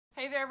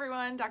there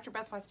everyone, Dr.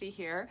 Beth Westy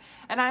here,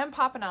 and I am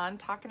popping on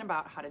talking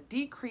about how to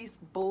decrease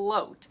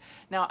bloat.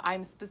 Now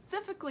I'm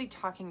specifically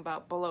talking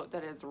about bloat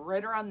that is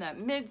right around that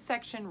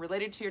midsection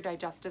related to your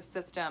digestive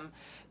system.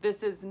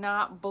 This is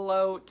not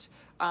bloat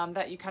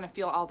that you kind of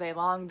feel all day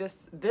long.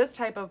 This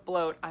type of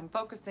bloat I'm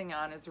focusing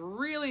on is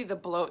really the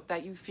bloat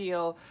that you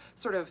feel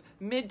sort of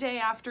midday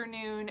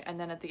afternoon, and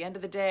then at the end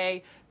of the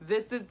day.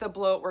 This is the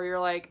bloat where you're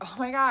like, oh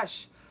my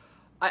gosh,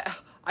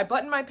 I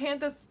buttoned my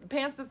pants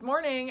this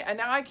morning and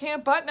now I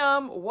can't button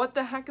them. What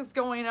the heck is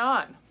going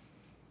on?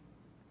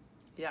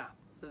 Yeah,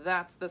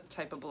 that's this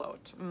type of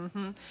bloat.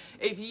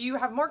 If you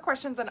have more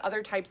questions on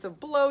other types of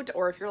bloat,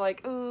 or if you're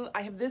like, oh,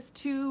 I have this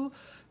too,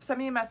 send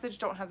me a message.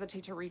 Don't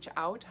hesitate to reach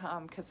out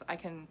because I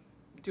can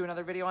do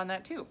another video on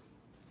that too.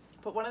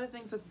 But one of the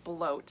things with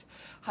bloat,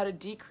 how to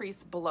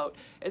decrease bloat,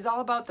 is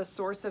all about the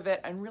source of it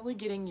and really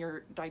getting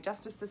your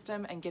digestive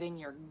system and getting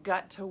your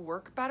gut to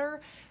work better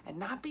and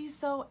not be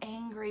so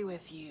angry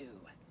with you.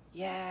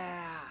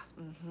 Yeah,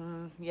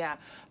 yeah.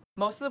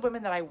 Most of the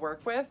women that I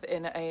work with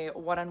in a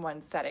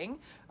one-on-one setting,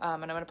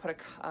 and I'm going to put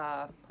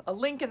a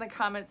link in the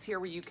comments here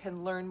where you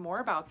can learn more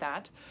about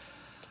that.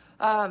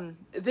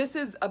 This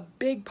is a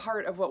big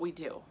part of what we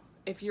do.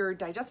 If your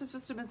digestive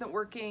system isn't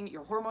working,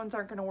 your hormones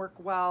aren't going to work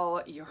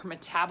well, your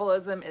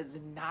metabolism is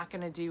not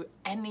going to do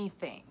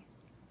anything.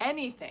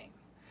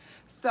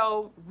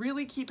 So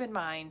really keep in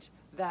mind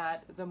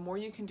that the more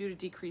you can do to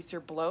decrease your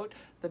bloat,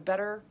 the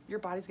better your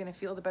body's going to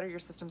feel, the better your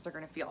systems are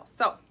going to feel.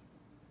 So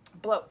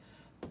bloat,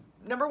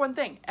 number one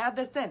thing, add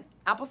this in,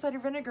 apple cider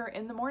vinegar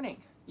in the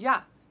morning.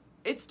 Yeah,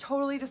 it's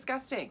totally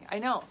disgusting. I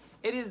know.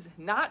 It is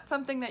not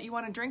something that you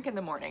want to drink in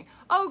the morning.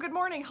 Oh, good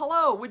morning.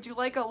 Hello. Would you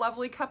like a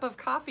lovely cup of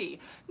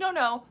coffee?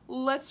 No.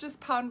 Let's just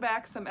pound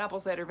back some apple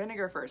cider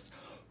vinegar first.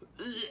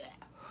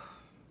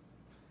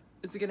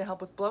 Is it going to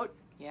help with bloat?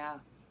 Yeah.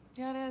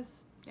 Yeah, it is.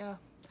 Yeah.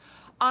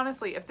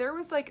 Honestly, if there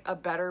was like a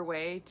better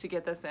way to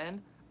get this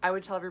in, I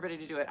would tell everybody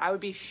to do it. I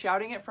would be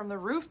shouting it from the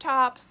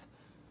rooftops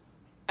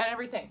and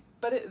everything.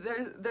 But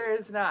there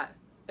is not.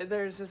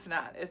 There's just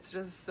not. It's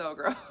just so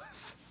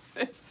gross.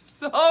 It's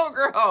so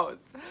gross.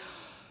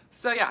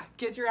 So yeah,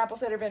 get your apple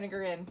cider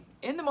vinegar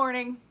in the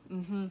morning.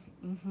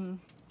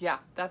 Yeah,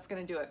 that's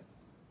gonna do it.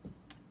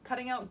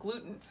 Cutting out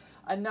gluten.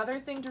 Another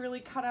thing to really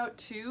cut out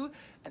too,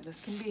 and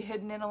this can be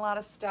hidden in a lot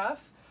of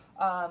stuff,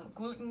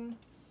 gluten,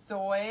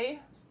 soy.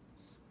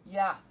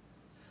 Yeah.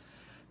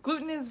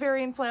 Gluten is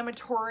very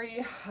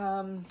inflammatory.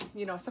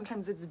 You know,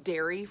 sometimes it's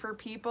dairy for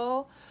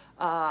people,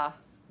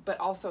 but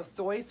also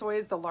soy. Soy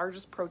is the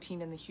largest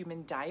protein in the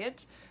human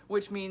diet,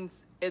 which means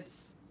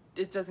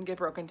it doesn't get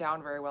broken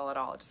down very well at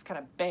all. It just kind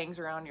of bangs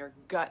around your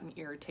gut and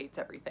irritates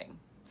everything.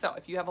 So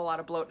if you have a lot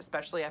of bloat,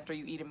 especially after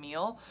you eat a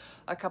meal,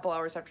 a couple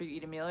hours after you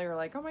eat a meal, you're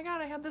like, oh my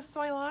God, I had this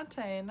soy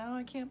latte and now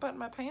I can't button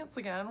my pants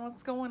again.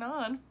 What's going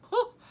on?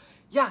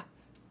 Yeah,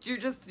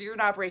 you're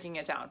not breaking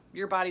it down.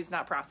 Your body's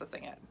not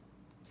processing it.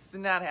 It's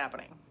not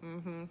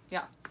happening.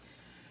 Yeah.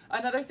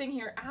 Another thing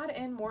here, add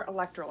in more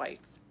electrolytes.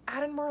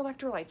 Add in more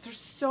electrolytes. There's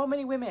so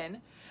many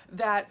women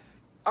that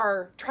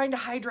are trying to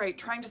hydrate,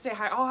 trying to stay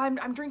high. Oh,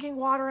 I'm drinking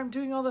water, I'm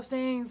doing all the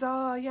things.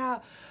 Oh yeah.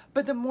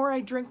 But the more I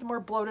drink, the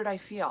more bloated I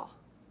feel.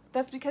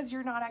 That's because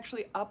you're not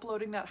actually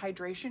uploading that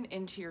hydration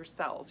into your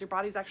cells. Your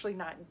body's actually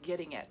not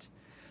getting it.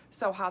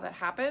 So how that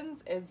happens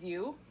is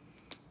you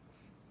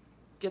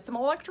get some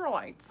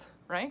electrolytes,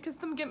 right? Get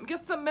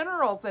some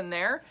minerals in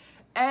there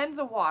and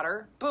the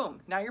water. Boom.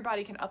 Now your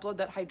body can upload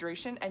that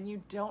hydration and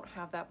you don't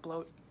have that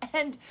bloat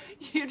and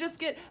you just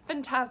get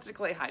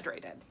fantastically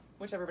hydrated,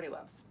 which everybody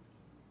loves.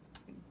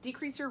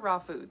 Decrease your raw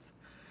foods.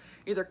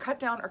 Either cut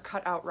down or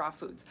cut out raw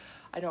foods.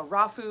 I know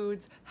raw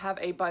foods have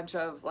a bunch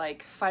of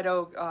like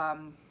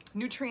phyto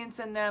nutrients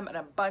in them and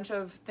a bunch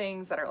of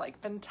things that are like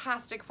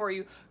fantastic for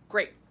you.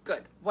 Great,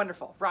 good,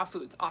 wonderful, raw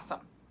foods, awesome.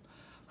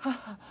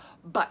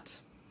 But,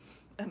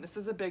 and this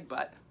is a big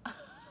but.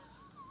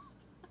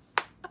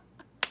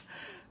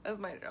 That's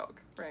my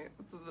joke, right?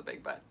 This is a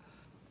big but.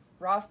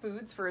 Raw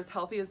foods, for as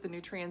healthy as the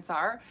nutrients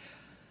are,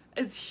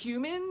 as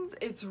humans,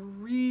 it's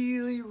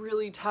really,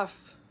 really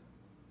tough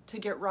to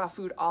get raw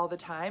food all the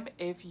time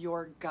if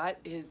your gut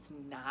is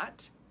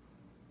not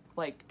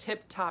like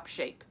tip-top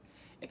shape.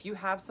 If you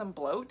have some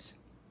bloat,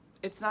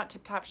 it's not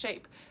tip-top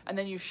shape. And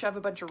then you shove a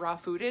bunch of raw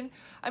food in.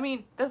 I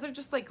mean, those are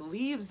just like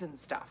leaves and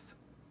stuff.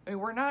 I mean,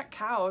 we're not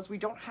cows. We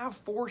don't have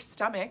 4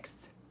 stomachs.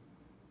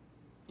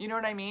 You know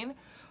what I mean?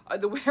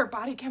 The way our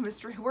body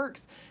chemistry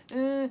works,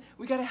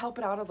 we got to help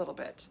it out a little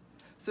bit.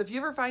 So if you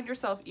ever find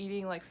yourself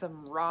eating like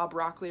some raw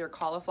broccoli or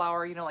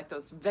cauliflower, you know, like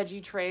those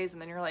veggie trays,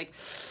 and then you're like,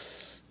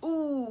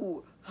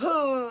 ooh,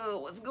 oh,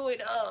 what's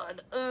going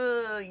on?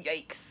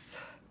 Yikes.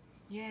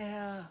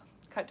 Yeah,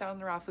 cut down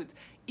the raw foods.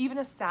 Even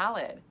a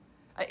salad,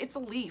 it's a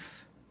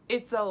leaf.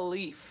 It's a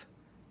leaf.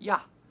 Yeah,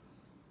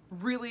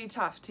 really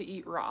tough to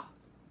eat raw.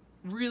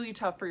 Really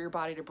tough for your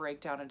body to break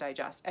down and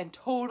digest, and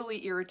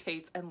totally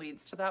irritates and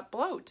leads to that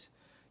bloat.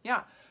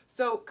 Yeah,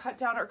 so cut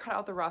down or cut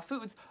out the raw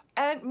foods,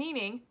 and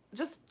meaning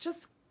just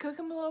cook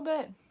them a little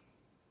bit.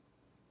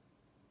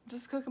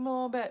 Just cook them a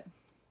little bit.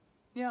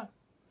 Yeah.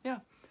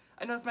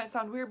 I know this might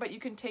sound weird, but you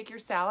can take your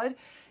salad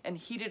and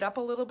heat it up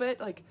a little bit,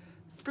 like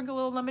sprinkle a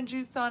little lemon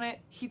juice on it,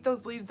 heat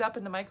those leaves up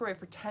in the microwave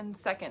for 10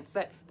 seconds.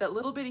 That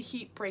little bit of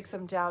heat breaks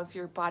them down so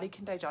your body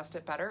can digest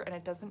it better and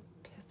it doesn't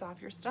piss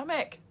off your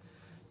stomach.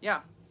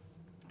 Yeah,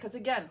 because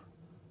again,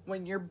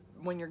 when your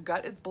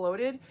gut is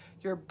bloated,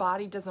 your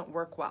body doesn't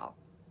work well.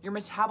 Your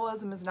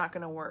metabolism is not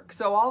going to work.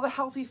 So all the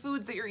healthy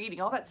foods that you're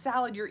eating, all that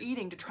salad you're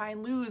eating to try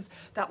and lose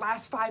that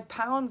last 5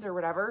 pounds or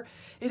whatever,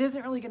 it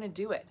isn't really going to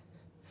do it.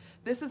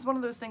 This is one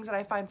of those things that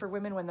I find for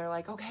women when they're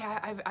like, okay,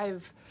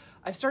 I've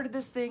started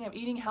this thing, I'm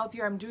eating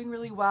healthier, I'm doing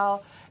really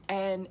well,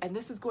 and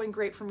this is going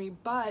great for me,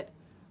 but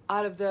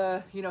out of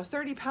the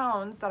 30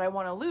 pounds that I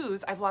want to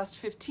lose, I've lost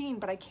 15,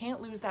 but I can't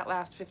lose that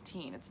last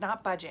 15. It's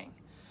not budging.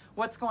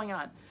 What's going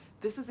on?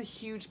 This is a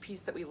huge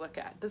piece that we look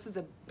at. This is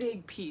a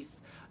big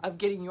piece of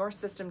getting your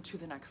system to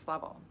the next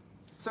level.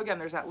 So again,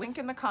 there's that link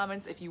in the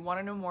comments if you want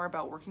to know more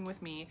about working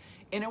with me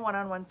in a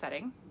one-on-one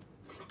setting.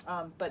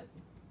 But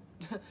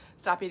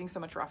stop eating so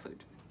much raw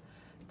food.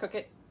 Cook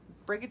it,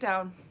 break it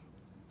down,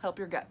 help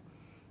your gut.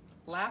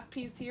 Last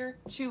piece here,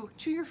 chew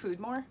your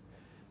food more.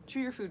 Chew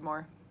your food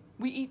more.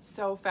 We eat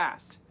so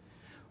fast.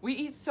 We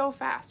eat so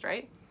fast,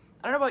 right?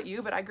 I don't know about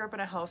you, but I grew up in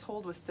a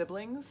household with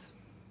siblings.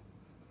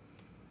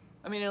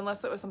 I mean,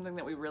 unless it was something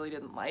that we really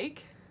didn't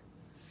like.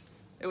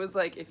 It was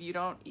like if you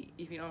don't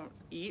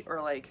eat,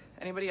 or like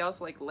anybody else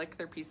like lick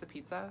their piece of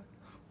pizza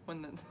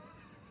when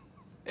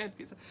they had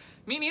pizza.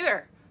 Me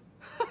neither.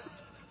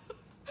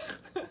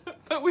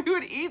 But we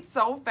would eat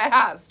so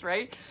fast,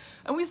 right?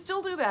 And we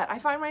still do that. I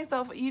find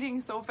myself eating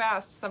so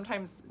fast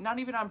sometimes, not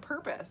even on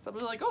purpose. I'll be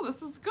like, oh, this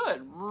is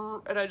good.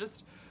 And I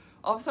just,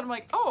 all of a sudden I'm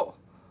like, oh,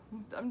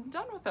 I'm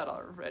done with that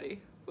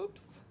already. Oops.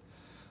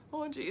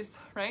 Oh, geez,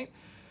 right?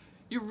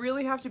 You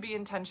really have to be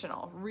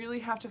intentional, really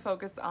have to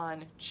focus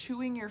on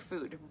chewing your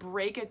food,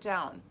 break it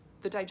down.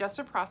 The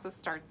digestive process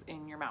starts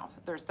in your mouth.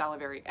 There's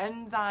salivary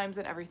enzymes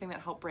and everything that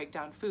help break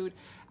down food.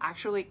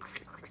 Actually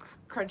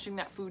crunching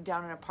that food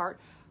down and apart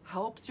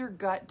helps your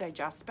gut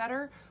digest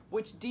better,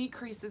 which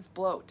decreases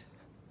bloat.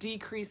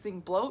 Decreasing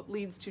bloat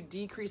leads to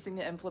decreasing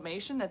the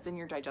inflammation that's in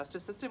your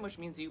digestive system, which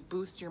means you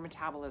boost your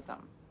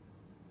metabolism.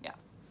 Yes.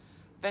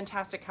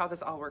 Fantastic how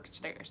this all works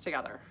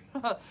together.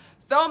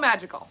 So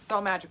magical, so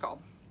magical.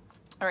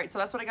 All right, so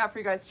that's what I got for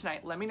you guys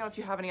tonight. Let me know if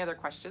you have any other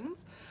questions.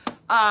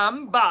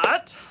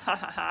 But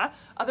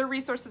other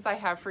resources I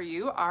have for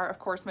you are, of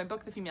course, my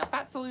book, The Female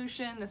Fat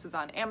Solution. This is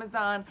on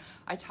Amazon.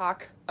 I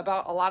talk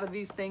about a lot of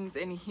these things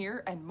in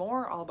here and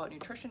more, all about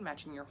nutrition,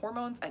 matching your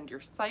hormones and your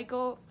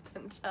cycle.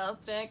 It's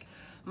fantastic.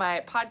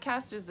 My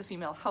podcast is The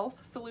Female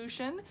Health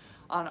Solution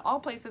on All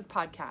Places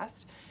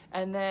Podcast.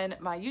 And then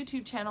my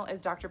YouTube channel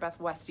is Dr. Beth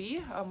Westy,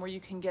 where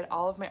you can get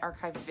all of my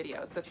archived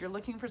videos. So if you're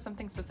looking for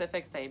something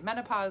specific, say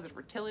menopause or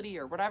fertility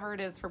or whatever it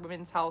is for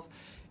women's health,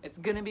 it's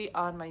going to be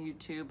on my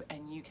YouTube,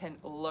 and you can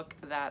look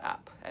that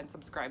up and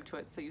subscribe to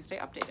it so you stay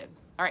updated.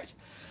 All right,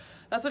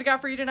 that's what I got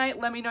for you tonight.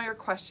 Let me know your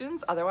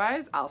questions.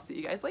 Otherwise, I'll see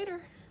you guys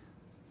later.